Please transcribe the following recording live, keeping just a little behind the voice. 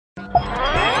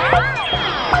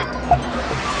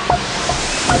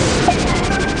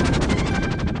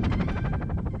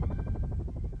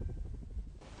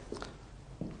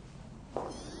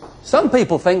Some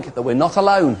people think that we're not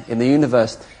alone in the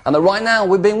universe and that right now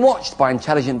we're being watched by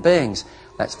intelligent beings.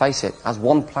 Let's face it, as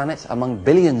one planet among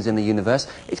billions in the universe,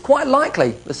 it's quite likely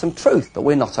there's some truth that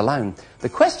we're not alone. The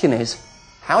question is,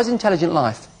 how is intelligent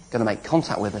life going to make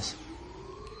contact with us?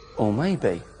 Or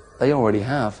maybe they already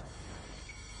have.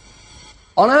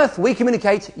 On Earth, we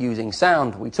communicate using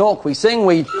sound. We talk, we sing,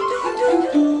 we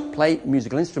play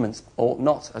musical instruments, or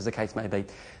not, as the case may be.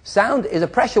 Sound is a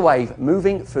pressure wave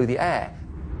moving through the air.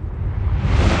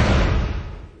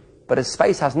 But as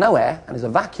space has no air and is a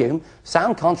vacuum,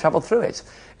 sound can't travel through it.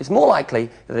 It's more likely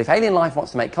that if alien life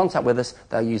wants to make contact with us,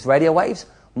 they'll use radio waves,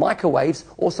 microwaves,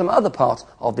 or some other part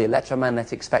of the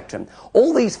electromagnetic spectrum.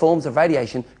 All these forms of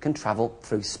radiation can travel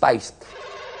through space.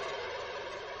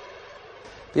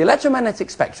 The electromagnetic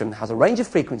spectrum has a range of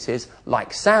frequencies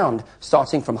like sound,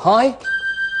 starting from high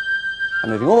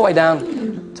and moving all the way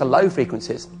down to low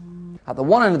frequencies. At the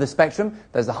one end of the spectrum,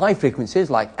 there's the high frequencies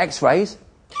like X-rays,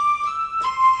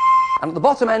 and at the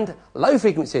bottom end, low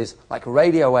frequencies like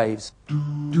radio waves.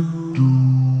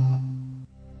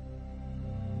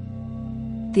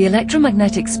 The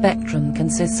electromagnetic spectrum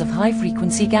consists of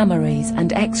high-frequency gamma rays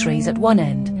and X-rays at one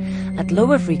end. At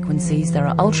lower frequencies, there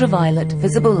are ultraviolet,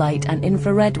 visible light and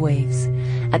infrared waves.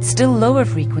 At still lower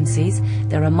frequencies,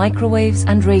 there are microwaves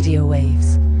and radio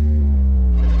waves.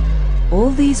 All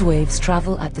these waves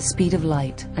travel at the speed of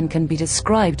light and can be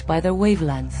described by their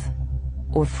wavelength,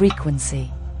 or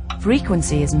frequency.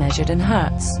 Frequency is measured in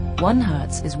hertz. 1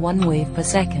 hertz is 1 wave per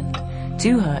second.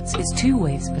 2 hertz is 2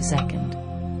 waves per second.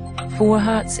 4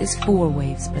 hertz is 4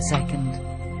 waves per second.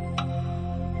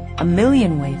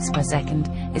 1,000,000 waves per second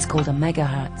is called a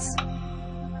megahertz.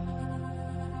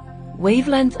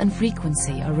 Wavelength and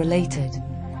frequency are related.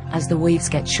 As the waves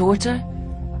get shorter,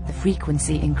 the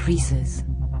frequency increases.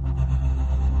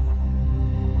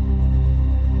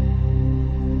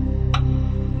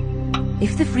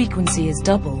 If the frequency is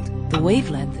doubled, the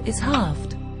wavelength is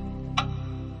halved.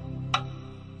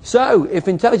 So, if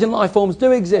intelligent life forms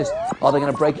do exist, are they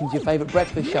going to break into your favourite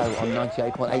breakfast show on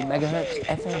 98.8 megahertz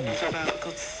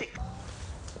FM?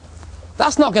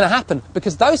 That's not going to happen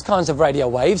because those kinds of radio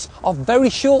waves are very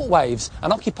short waves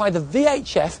and occupy the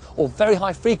VHF, or very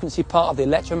high frequency part of the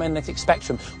electromagnetic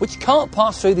spectrum, which can't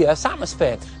pass through the Earth's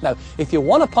atmosphere. Now, if you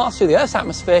want to pass through the Earth's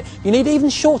atmosphere, you need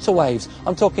even shorter waves.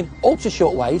 I'm talking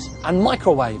ultra-short waves and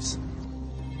microwaves.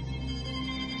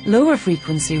 Lower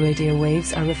frequency radio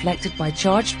waves are reflected by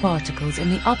charged particles in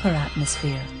the upper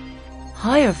atmosphere.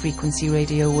 Higher frequency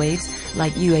radio waves,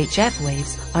 like UHF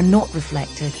waves, are not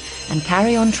reflected and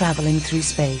carry on travelling through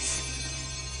space.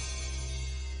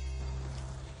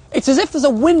 It's as if there's a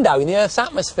window in the Earth's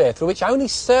atmosphere through which only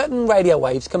certain radio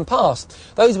waves can pass,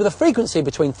 those with a frequency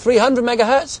between 300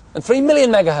 megahertz and 3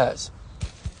 million megahertz.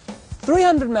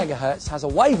 300 megahertz has a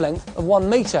wavelength of 1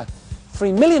 metre.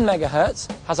 3 million megahertz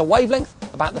has a wavelength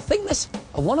about the thickness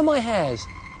of one of my hairs.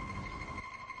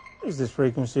 Is this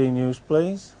frequency in use,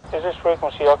 please? Is this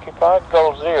frequency occupied?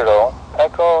 Gold 0,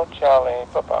 Echo, Charlie,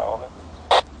 Papa, over.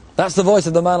 That's the voice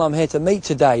of the man I'm here to meet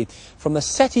today, from the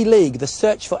SETI League, the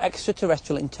Search for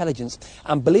Extraterrestrial Intelligence.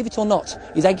 And believe it or not,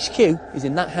 his HQ is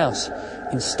in that house,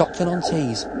 in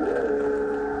Stockton-on-Tees.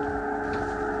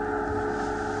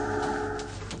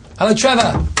 Hello,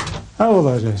 Trevor. Hello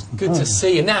there, Jason. Good to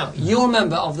see you. Now, you're a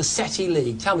member of the SETI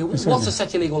League. Tell me, what's the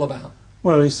SETI League all about?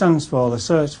 Well, it stands for the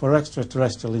Search for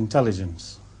Extraterrestrial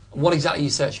Intelligence. What exactly are you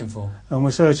searching for? And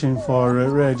we're searching for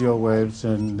radio waves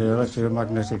and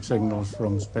electromagnetic signals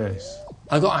from space.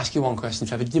 I've got to ask you one question,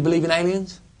 Trevor. Do you believe in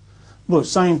aliens? But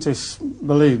scientists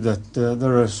believe that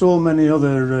there are so many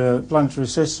other planetary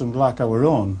systems like our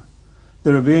own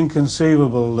that it would be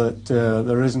inconceivable that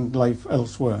there isn't life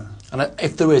elsewhere. And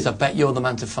if there is, I bet you're the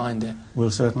man to find it.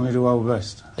 We'll certainly do our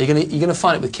best. Are you going to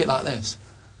find it with a kit like this?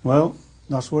 Well,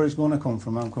 that's where it's going to come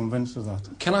from, I'm convinced of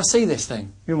that. Can I see this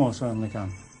thing? You most certainly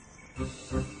can.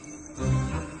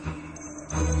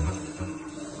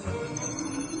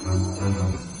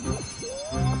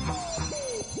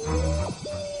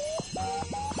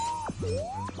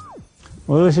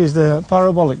 Well, this is the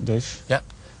parabolic dish. Yep.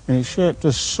 And it's shaped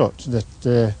as such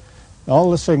that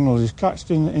all the signal is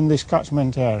catched in this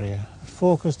catchment area,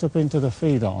 focused up into the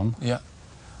feed-on,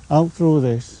 out through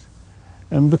this.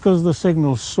 And because the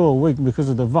signal's so weak, because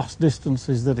of the vast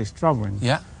distances that it's travelling,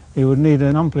 it would need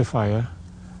an amplifier,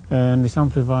 and it's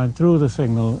amplified through the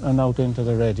signal and out into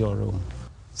the radio room.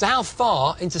 So how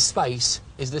far into space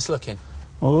is this looking?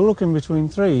 Well, we're looking between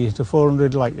 300 to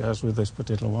 400 light years with this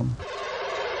particular one.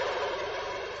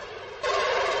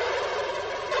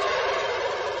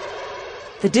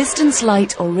 The distance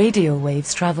light or radio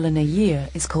waves travel in a year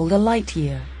is called a light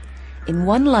year. In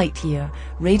 1 light year,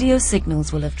 radio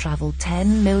signals will have travelled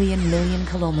 10 million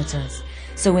kilometres.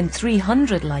 So in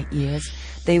 300 light years,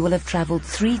 they will have travelled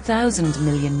 3,000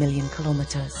 million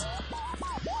kilometres.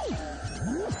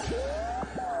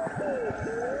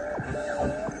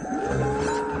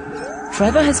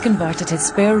 Trevor has converted his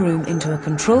spare room into a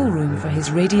control room for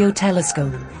his radio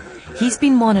telescope. He's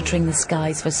been monitoring the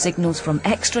skies for signals from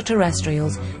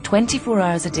extraterrestrials 24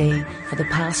 hours a day for the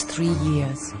past 3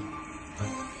 years.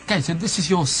 Okay, so this is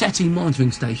your SETI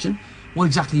monitoring station. What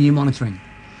exactly are you monitoring?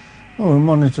 Oh, we're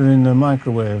monitoring the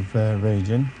microwave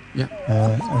region, Yeah.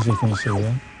 as you can see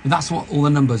here. That's what all the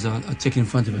numbers are ticking in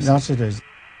front of us. That it is.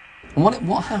 And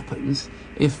what happens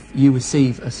if you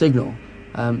receive a signal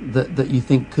that you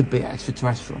think could be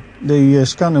extraterrestrial? The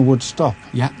scanner would stop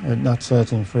Yeah. at that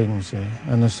certain frequency,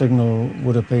 and the signal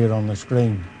would appear on the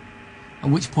screen. At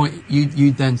which point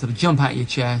you'd then sort of jump out of your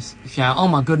chair, shout, "Oh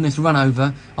my goodness," run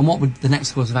over, and what would the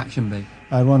next course of action be?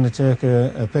 I'd want to take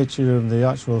a picture of the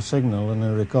actual signal and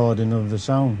a recording of the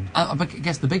sound. I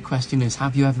guess the big question is,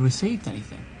 have you ever received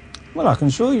anything? Well, I can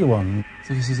show you one.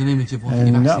 So this is an image of what you've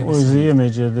And actually that was received. the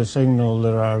image of the signal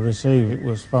that I received. It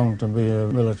was found to be a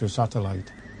military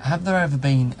satellite. Have there ever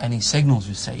been any signals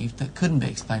received that couldn't be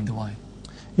explained away?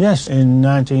 Yes, in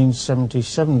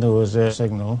 1977 there was a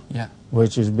signal Yeah.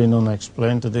 which has been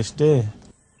unexplained to this day.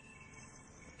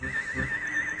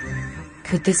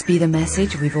 Could this be the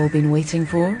message we've all been waiting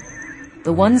for?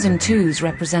 The 1s and 2s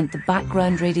represent the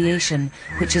background radiation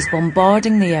which is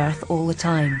bombarding the Earth all the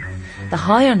time. The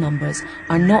higher numbers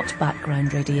are not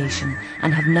background radiation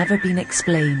and have never been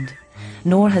explained,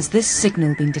 nor has this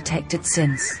signal been detected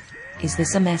since. Is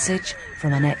this a message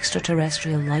from an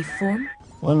extraterrestrial life form?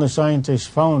 When the scientist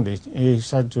found it, he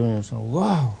said to himself,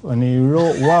 "Wow," and he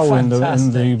wrote "wow" in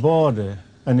the border,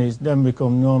 and it's then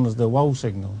become known as the wow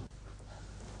signal.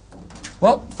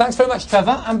 Well, thanks very much,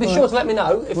 Trevor, and be sure to let me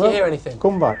know if you hear anything.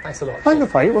 Come back. Thanks a lot. Hang the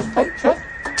fire. Hey,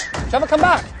 Trevor, come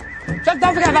back. Trevor,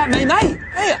 don't forget about me, mate.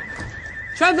 Here.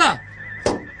 Trevor.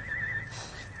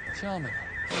 Charming.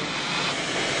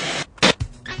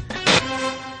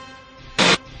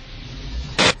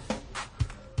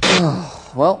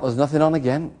 Well, there's nothing on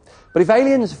again. But if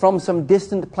aliens from some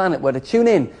distant planet were to tune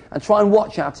in and try and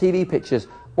watch our TV pictures,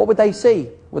 what would they see?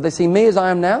 Would they see me as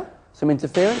I am now? Some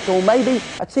interference? Or maybe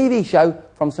a TV show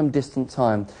from some distant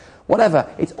time? Whatever,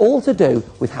 it's all to do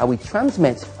with how we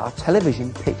transmit our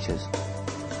television pictures.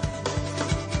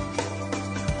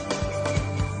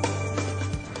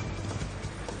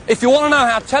 If you want to know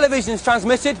how television is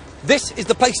transmitted, this is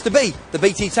the place to be, the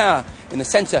BT Tower in the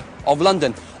centre of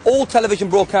London. All television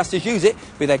broadcasters use it,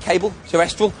 be they cable,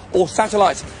 terrestrial or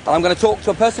satellite. And I'm going to talk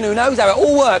to a person who knows how it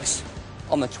all works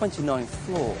on the 29th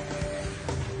floor.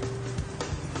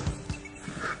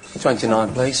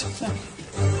 29, please.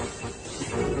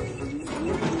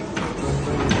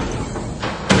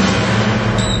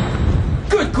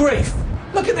 Good grief!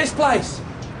 Look at this place!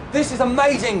 This is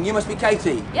amazing. You must be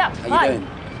Katie. Yeah, How hi. you doing?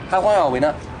 How high are we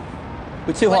now?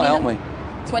 We're too high, aren't we?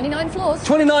 29 floors.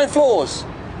 29 floors!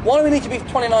 Why do we need to be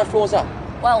 29 floors up?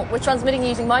 Well, we're transmitting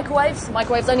using microwaves.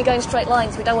 Microwaves only go in straight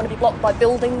lines. We don't want to be blocked by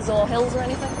buildings or hills or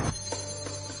anything.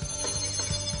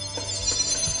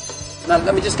 Now,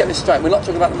 let me just get this straight. We're not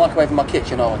talking about the microwave in my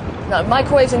kitchen, are we? No,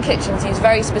 microwaves in kitchens use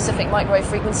very specific microwave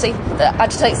frequency that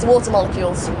agitates the water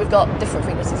molecules. We've got different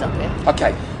frequencies up here.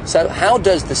 OK, so how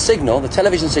does the signal, the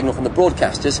television signal from the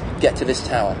broadcasters, get to this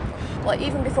tower? Well,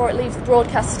 even before it leaves the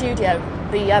broadcast studio,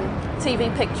 the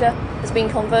TV picture has been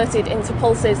converted into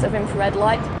pulses of infrared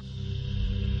light.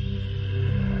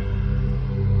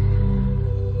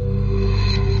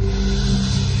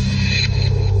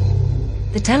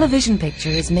 The television picture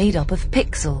is made up of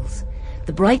pixels.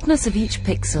 The brightness of each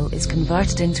pixel is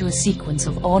converted into a sequence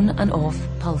of on and off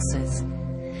pulses.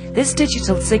 This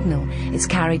digital signal is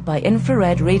carried by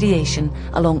infrared radiation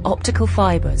along optical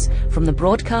fibres from the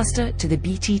broadcaster to the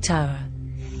BT tower.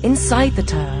 Inside the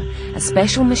tower, a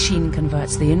special machine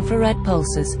converts the infrared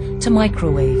pulses to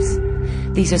microwaves.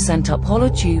 These are sent up hollow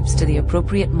tubes to the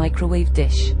appropriate microwave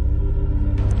dish.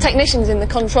 Technicians in the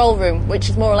control room, which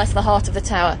is more or less the heart of the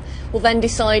tower, will then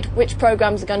decide which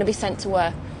programmes are going to be sent to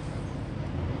where.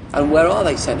 And where are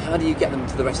they sent? How do you get them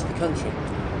to the rest of the country?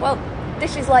 Well,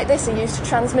 dishes like this are used to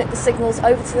transmit the signals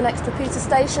over to the next repeater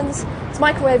stations. So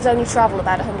microwaves only travel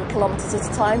about 100 kilometres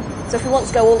at a time. So if we want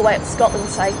to go all the way up to Scotland,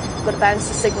 say, we've got to bounce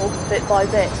the signal bit by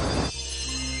bit.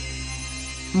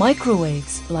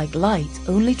 Microwaves, like light,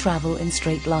 only travel in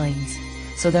straight lines,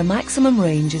 so their maximum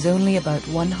range is only about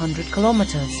 100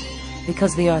 kilometres,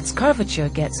 because the Earth's curvature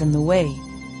gets in the way.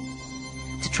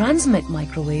 To transmit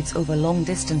microwaves over long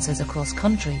distances across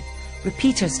country,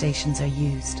 repeater stations are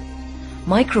used.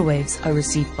 Microwaves are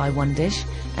received by one dish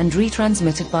and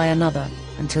retransmitted by another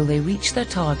until they reach their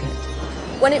target.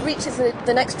 When it reaches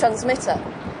the next transmitter,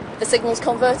 the signal's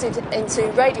converted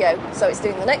into radio, so it's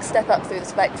doing the next step up through the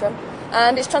spectrum,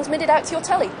 and it's transmitted out to your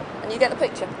telly, and you get the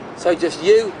picture. So just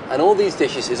you and all these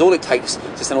dishes is all it takes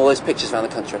to send all those pictures around the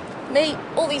country? Me,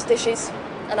 all these dishes,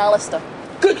 and Alistair.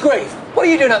 Good grief! What are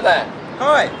you doing up there?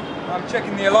 Hi, I'm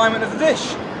checking the alignment of the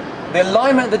dish. The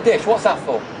alignment of the dish, what's that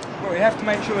for? Well, we have to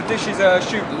make sure the dishes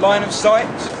shoot line of sight,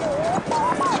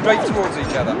 straight towards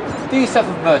each other. Do you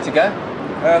suffer from vertigo?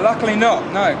 Luckily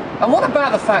not, no. And what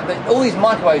about the fact that all these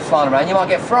microwaves flying around, you might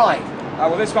get fried?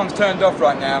 Well, this one's turned off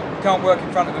right now. You can't work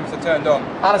in front of them if they're turned on.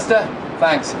 Alistair,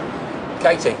 thanks.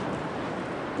 Katie,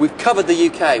 we've covered the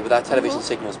UK with our television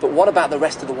signals, but what about the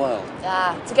rest of the world?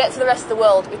 To get to the rest of the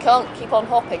world, we can't keep on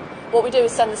hopping. What we do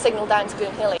is send the signal down to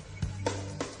Goonhilly.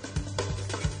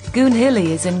 Goonhilly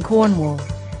is in Cornwall.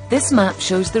 This map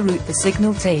shows the route the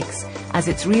signal takes as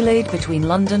it's relayed between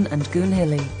London and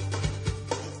Goonhilly.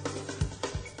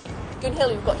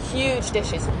 Goonhilly, we've got huge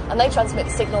dishes, and they transmit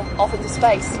the signal off into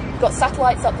space. We've got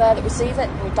satellites up there that receive it,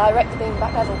 and we direct the beam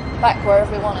back wherever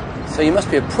we want it. So you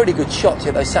must be a pretty good shot to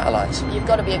hit those satellites. You've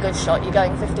got to be a good shot. You're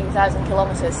going 15,000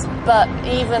 kilometres. But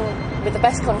even with the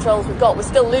best controls we've got, we're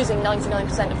still losing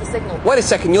 99% of the signal. Wait a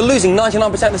second, you're losing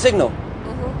 99% of the signal?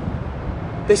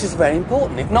 This is very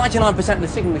important. If 99% of the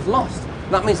signal is lost,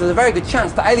 that means there's a very good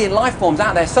chance that alien life forms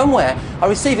out there somewhere are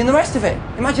receiving the rest of it.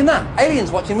 Imagine that.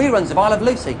 Aliens watching reruns of I Love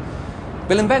Lucy.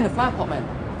 Bill and Ben, the Flower Pot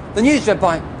Men. The news read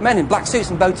by men in black suits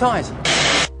and bow ties.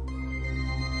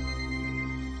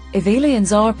 If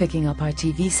aliens are picking up our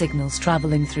TV signals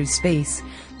travelling through space,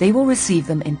 they will receive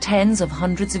them in tens of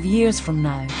hundreds of years from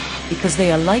now, because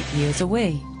they are light years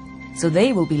away. So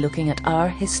they will be looking at our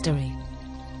history.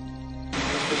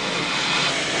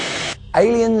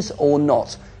 Aliens or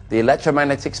not, the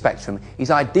electromagnetic spectrum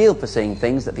is ideal for seeing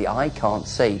things that the eye can't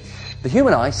see. The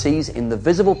human eye sees in the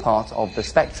visible part of the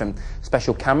spectrum.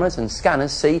 Special cameras and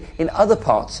scanners see in other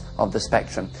parts of the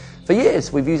spectrum. For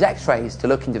years, we've used X-rays to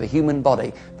look into the human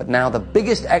body, but now the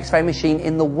biggest X-ray machine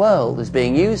in the world is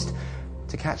being used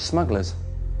to catch smugglers.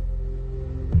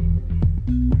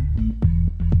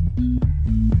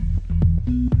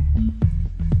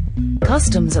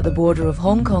 Customs at the border of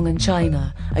Hong Kong and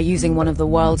China are using one of the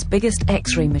world's biggest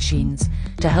X-ray machines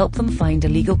to help them find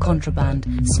illegal contraband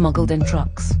smuggled in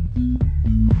trucks.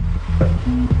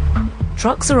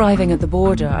 Trucks arriving at the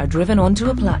border are driven onto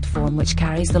a platform which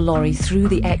carries the lorry through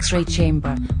the X-ray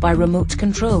chamber by remote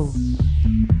control.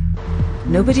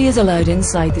 Nobody is allowed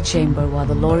inside the chamber while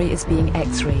the lorry is being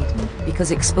X-rayed,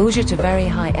 because exposure to very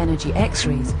high energy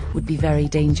X-rays would be very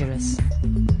dangerous.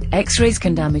 X-rays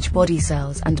can damage body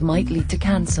cells and might lead to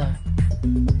cancer.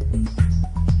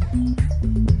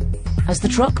 As the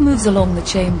truck moves along the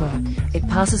chamber, it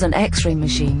passes an X-ray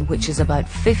machine which is about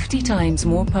 50 times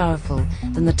more powerful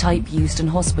than the type used in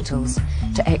hospitals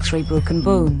to X-ray broken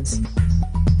bones.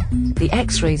 The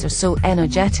X-rays are so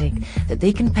energetic that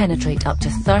they can penetrate up to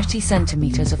 30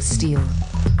 centimeters of steel.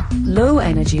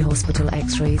 Low-energy hospital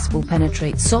X-rays will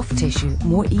penetrate soft tissue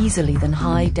more easily than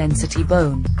high-density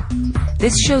bone.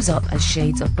 This shows up as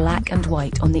shades of black and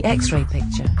white on the X-ray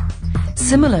picture.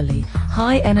 Similarly,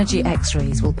 high-energy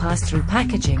X-rays will pass through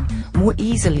packaging more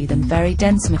easily than very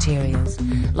dense materials,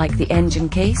 like the engine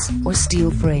case or steel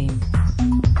frame.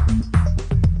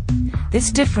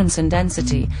 This difference in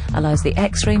density allows the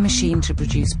X-ray machine to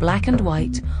produce black and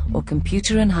white or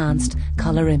computer-enhanced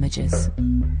colour images.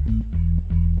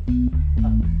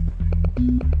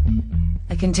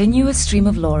 A continuous stream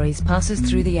of lorries passes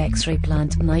through the X-ray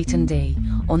plant night and day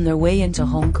on their way into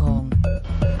Hong Kong.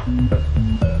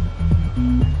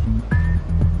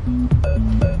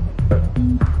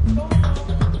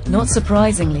 Not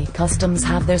surprisingly, customs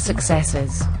have their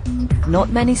successes. Not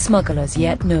many smugglers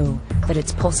yet know that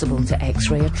it's possible to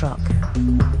X-ray a truck.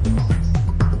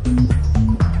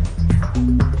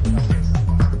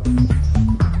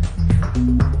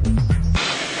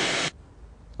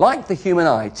 Like the human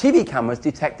eye, TV cameras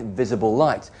detect visible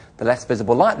light. The less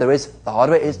visible light there is, the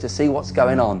harder it is to see what's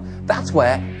going on. That's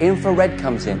where infrared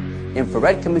comes in.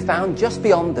 Infrared can be found just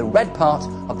beyond the red part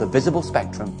of the visible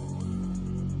spectrum.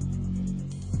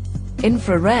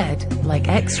 Infrared, like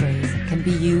X-rays, can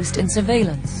be used in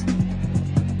surveillance.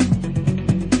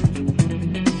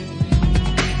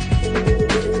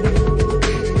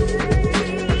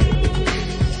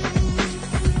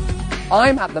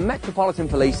 I'm at the Metropolitan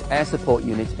Police Air Support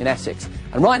Unit in Essex,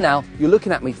 and right now you're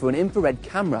looking at me through an infrared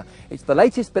camera. It's the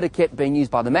latest bit of kit being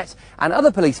used by the Met and other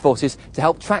police forces to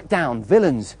help track down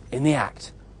villains in the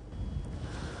act.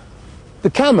 The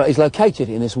camera is located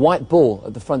in this white ball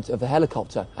at the front of the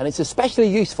helicopter, and it's especially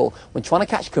useful when trying to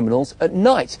catch criminals at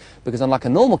night, because unlike a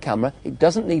normal camera, it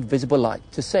doesn't need visible light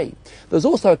to see. There's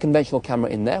also a conventional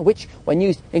camera in there, which, when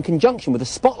used in conjunction with a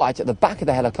spotlight at the back of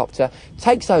the helicopter,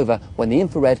 takes over when the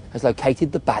infrared has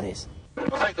located the baddies. I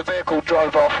think the vehicle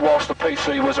drove off whilst the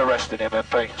PC was arresting him,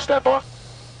 MP. Stand by.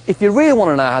 If you really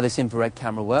want to know how this infrared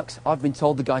camera works, I've been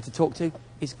told the guy to talk to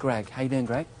is Greg. How you doing,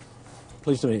 Greg?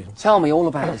 Pleased to meet you. Tell me all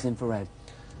about this infrared.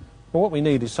 Well, what we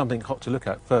need is something hot to look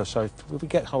at first, so if we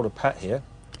get hold of Pat here...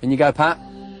 In you go, Pat.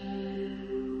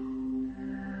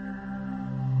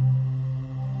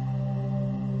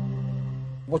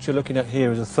 What you're looking at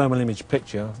here is a thermal image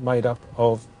picture made up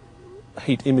of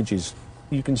heat images.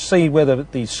 You can see where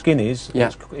the skin is.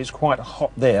 Yeah. It's quite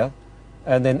hot there,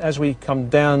 and then as we come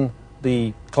down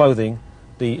the clothing,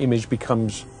 the image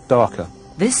becomes darker.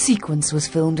 This sequence was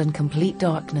filmed in complete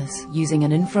darkness using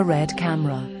an infrared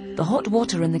camera. The hot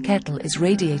water in the kettle is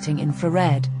radiating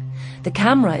infrared. The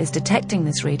camera is detecting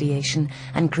this radiation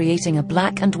and creating a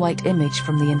black and white image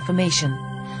from the information.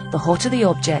 The hotter the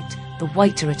object, the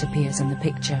whiter it appears in the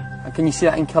picture. And can you see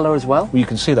that in colour as well? Well, you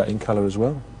can see that in colour as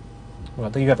well.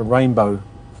 Right, then you have a rainbow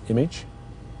image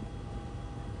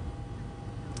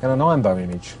and an ironbow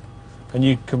image. And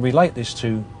you can relate this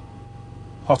to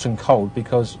hot and cold,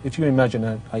 because if you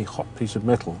imagine a hot piece of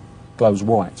metal glows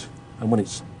white, and when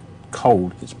it's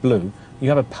cold it's blue, you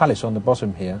have a palette on the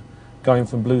bottom here going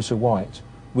from blue to white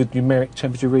with numeric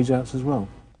temperature readouts as well.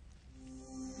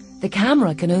 The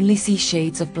camera can only see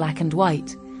shades of black and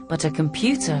white, but a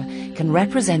computer can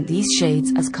represent these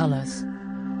shades as colours.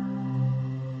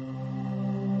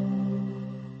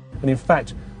 And in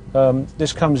fact,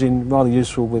 this comes in rather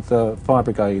useful with fire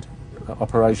brigade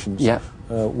operations, yeah.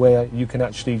 Where you can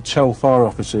actually tell fire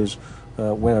officers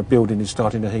where a building is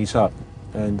starting to heat up,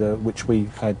 and which we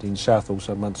had in Southall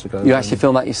some months ago. You actually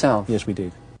filmed that yourself? Yes, we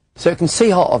did. So it can see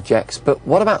hot objects, but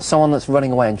what about someone that's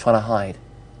running away and trying to hide?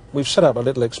 We've set up a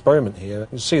little experiment here. You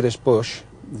can see this bush.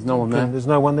 There's no one there? There's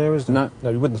no one there, is there? No. No,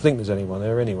 you wouldn't think there's anyone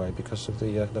there anyway because of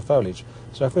the foliage.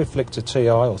 So if we flick to TI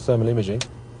or thermal imaging...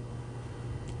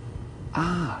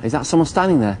 Ah, is that someone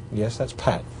standing there? Yes, that's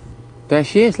Pat. There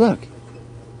she is, look.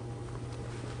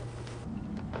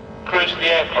 Cruising the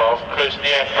aircraft, cruising the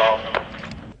aircraft.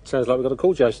 Sounds like we've got a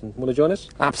call, Jason. Want to join us?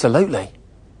 Absolutely.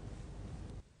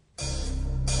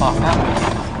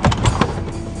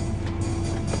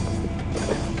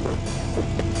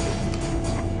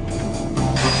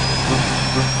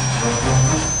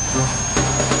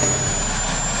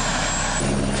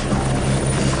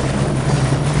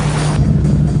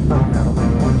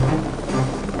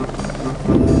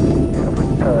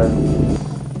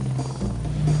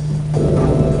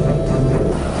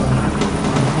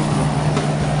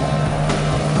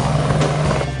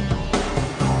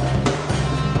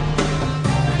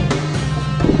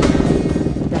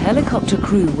 The helicopter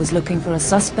crew was looking for a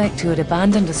suspect who had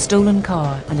abandoned a stolen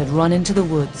car and had run into the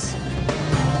woods.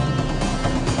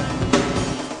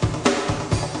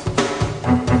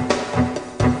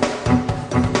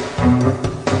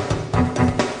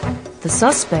 The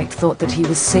suspect thought that he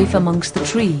was safe amongst the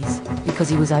trees because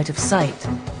he was out of sight.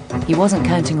 He wasn't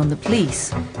counting on the police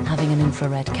having an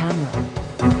infrared camera.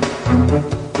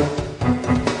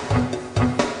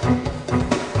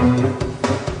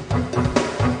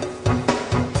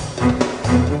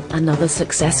 Another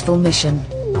successful mission.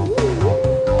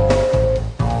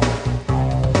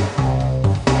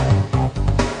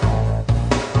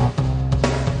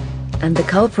 And the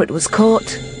culprit was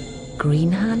caught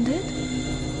green-handed?